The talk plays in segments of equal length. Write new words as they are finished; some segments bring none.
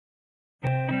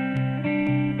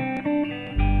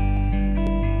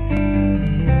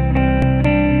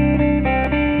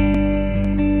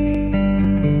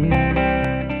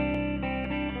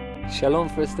Shalom,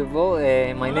 first of all.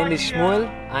 My name is Shmuel.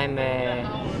 I'm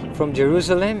from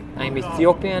Jerusalem. I'm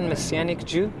Ethiopian Messianic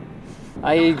Jew.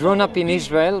 I grown up in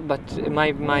Israel, but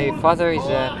my father is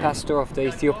a pastor of the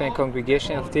Ethiopian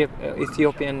congregation of the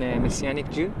Ethiopian Messianic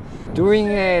Jew. During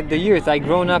the years, I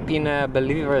grown up in a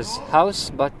believer's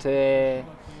house, but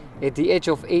at the age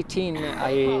of 18,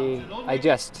 I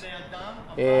just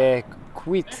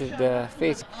quit the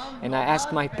faith, and I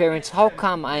asked my parents, how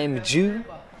come I am Jew?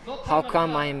 How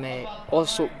come I'm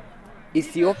also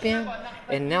Ethiopian?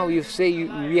 And now you say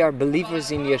we are believers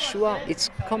in Yeshua?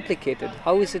 It's complicated.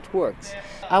 How is it works?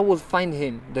 I will find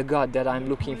him, the God that I'm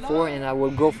looking for, and I will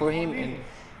go for him. And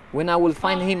when I will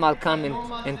find him, I'll come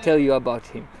and tell you about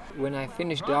him. When I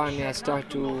finished the army, I started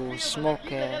to smoke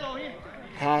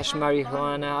hash,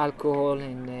 marijuana, alcohol,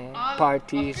 and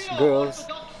parties, girls,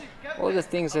 all the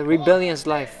things, a rebellious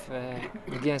life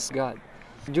against God.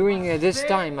 During this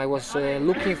time, I was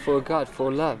looking for God,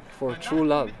 for love, for true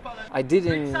love. I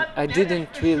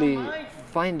didn't really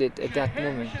find it at that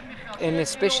moment. And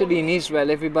especially in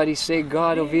Israel, everybody say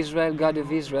God of Israel,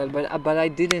 but I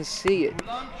didn't see it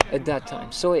at that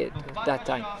time, saw it at that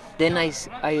time. Then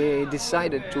I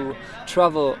decided to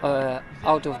travel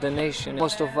out of the nation.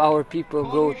 Most of our people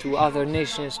go to other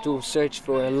nations to search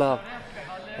for love.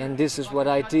 And this is what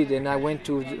I did, and I went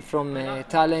from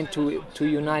Thailand to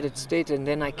United States, and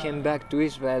then I came back to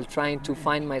Israel trying to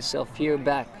find myself here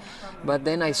back. But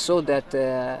then I saw that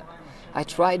I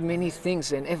tried many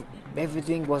things, and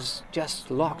everything was just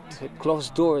locked,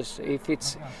 closed doors, if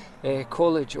it's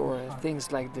college or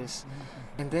things like this.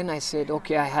 And then I said,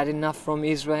 okay, I had enough from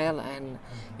Israel, and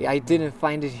I didn't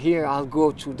find it here. I'll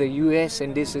go to the US,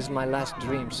 and this is my last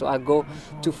dream. So I'll go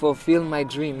to fulfill my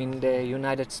dream in the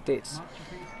United States.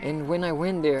 And when I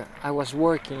went there, I was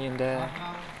working in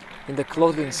the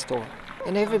clothing store,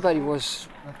 and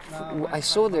I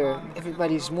saw there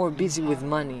everybody's more busy with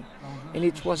money, and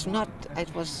it was not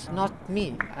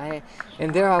me.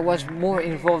 And there I was more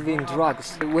involved in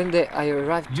drugs. When I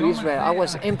arrived to Israel, I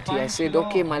was empty. I said,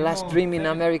 okay, my last dream in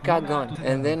America gone.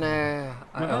 And then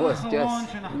I was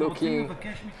just looking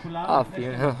up,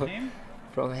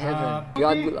 from heaven.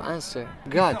 God will answer.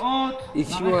 God, if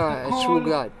you are a true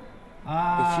God,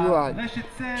 if you are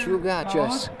true God,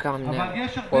 just come now,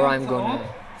 or I'm gonna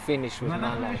finish with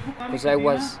my life. Because I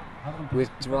was with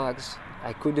drugs,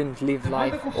 I couldn't live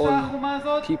life.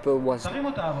 All people was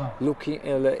looking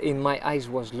in my eyes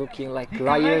was looking like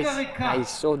liars. I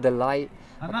saw the lie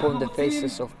upon the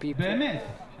faces of people,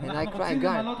 and I cried,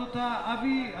 God,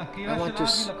 I want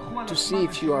to see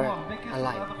if you are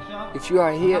alive. If you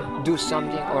are here, do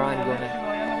something, or I'm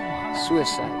gonna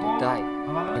suicide, die.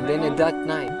 And then at that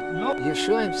night,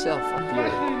 Yeshua himself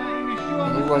appeared,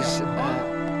 and it was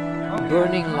a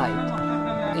burning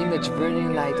light, image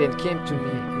burning light, and came to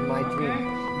me in my dream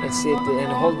and said,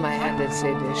 and hold my hand and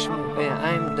said,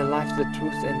 I am the life, the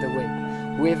truth, and the way.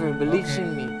 Whoever believes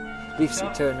in me lives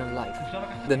eternal life.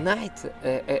 At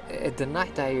the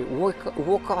night I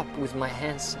woke up with my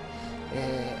hands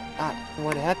up.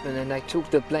 What happened? And I took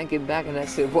the blanket back and I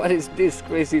said, what is this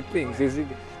crazy thing?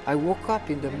 I woke up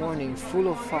in the morning full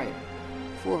of fire,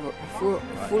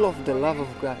 full of the love of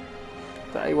God.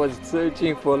 I was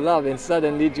searching for love, and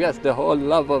suddenly just the whole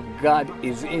love of God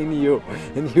is in you,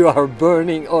 and you are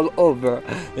burning all over,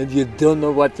 and you don't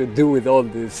know what to do with all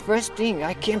this. First thing,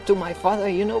 I came to my father,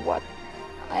 you know what?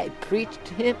 I preached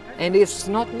to him, and it's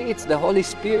not me, it's the Holy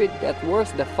Spirit that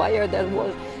works, the fire that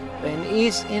works, and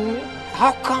is in me.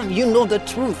 How come you know the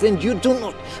truth and you do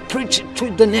not preach it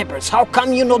to the neighbors? How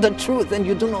come you know the truth and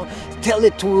you do not tell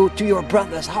it to your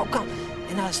brothers? How come?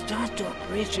 And I start to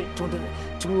preach it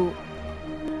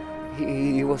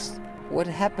he was, what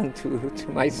happened to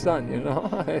my son,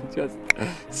 just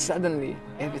suddenly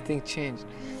everything changed.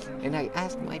 And I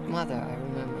asked my mother, I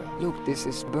remember, look, this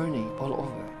is burning all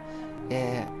over.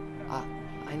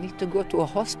 I need to go to a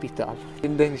hospital.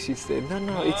 And then she said,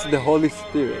 no, it's the Holy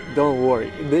Spirit, don't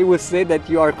worry. They will say that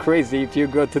you are crazy if you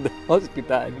go to the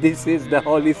hospital. This is the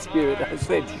Holy Spirit. I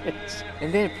said, yes.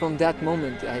 And then from that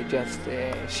moment, I just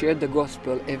shared the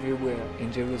gospel everywhere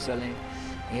in Jerusalem.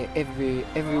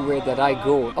 Everywhere that I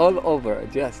go, all over,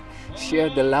 just share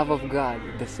the love of God,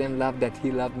 the same love that He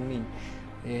loved me.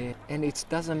 And it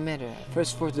doesn't matter,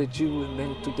 first for the Jew,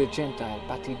 then to the Gentile,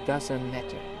 but it doesn't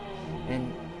matter.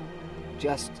 And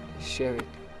just share it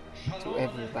to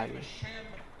everybody.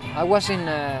 I was in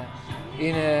a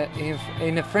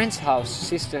friend's house,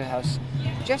 sister's house.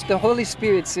 Just the Holy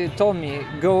Spirit told me,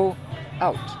 go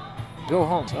out, go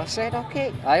home. So I said,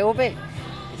 okay, I obey.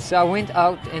 So I went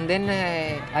out, and then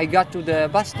I got to the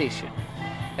bus station.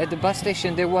 At the bus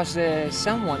station there was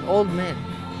someone, old man,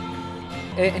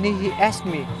 And he asked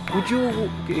me, would you,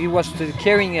 he was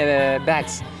carrying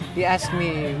bags. He asked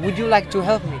me, would you like to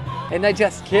help me? And I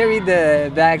just carried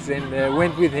the bags and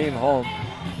went with him home.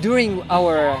 During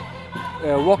our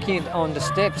walking on the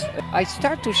steps, I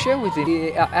start to share with him.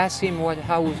 I asked him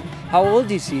how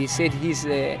old is he? He said he's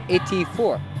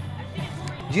 84.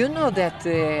 Do you know that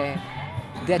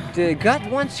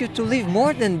God wants you to live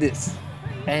more than this?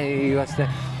 And he was like,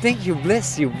 thank you,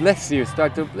 bless you, bless you.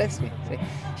 Start to bless me. Say,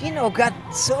 you know, God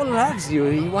so loves you.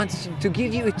 He wants to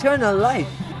give you eternal life.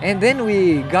 And then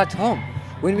we got home.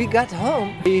 When we got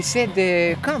home, he said,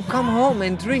 come home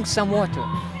and drink some water.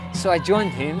 So I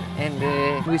joined him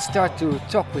and we start to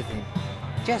talk with him.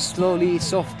 Just slowly,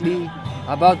 softly,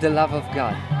 about the love of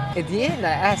God. At the end,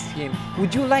 I asked him,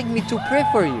 would you like me to pray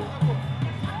for you?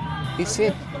 He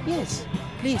said, yes,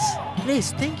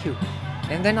 please, thank you.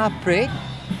 And then I prayed.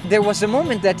 There was a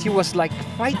moment that he was like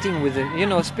fighting with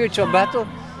a, spiritual battle.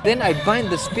 Then I bind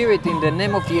the spirit in the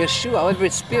name of Yeshua, every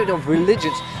spirit of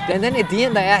religions. And then at the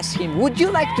end I asked him, would you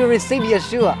like to receive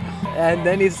Yeshua? And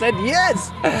then he said,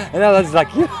 yes. And I was like,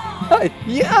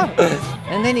 yeah.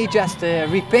 And then he just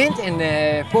repent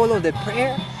and follow the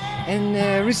prayer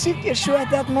and received Yeshua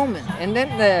at that moment. And then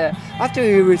after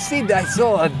he received, I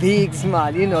saw a big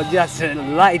smile, just a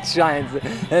light shines,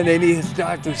 and then he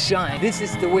started to shine. This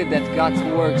is the way that God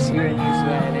works here in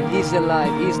Israel, and He's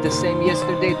alive. He's the same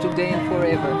yesterday, today, and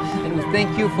forever. And we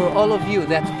thank you for all of you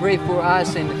that pray for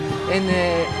us and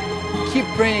keep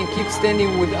praying, keep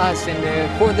standing with us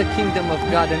and for the kingdom of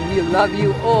God. And we love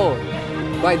you all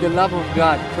by the love of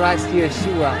God, Christ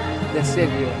Yeshua, the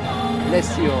Savior.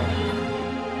 Bless you all.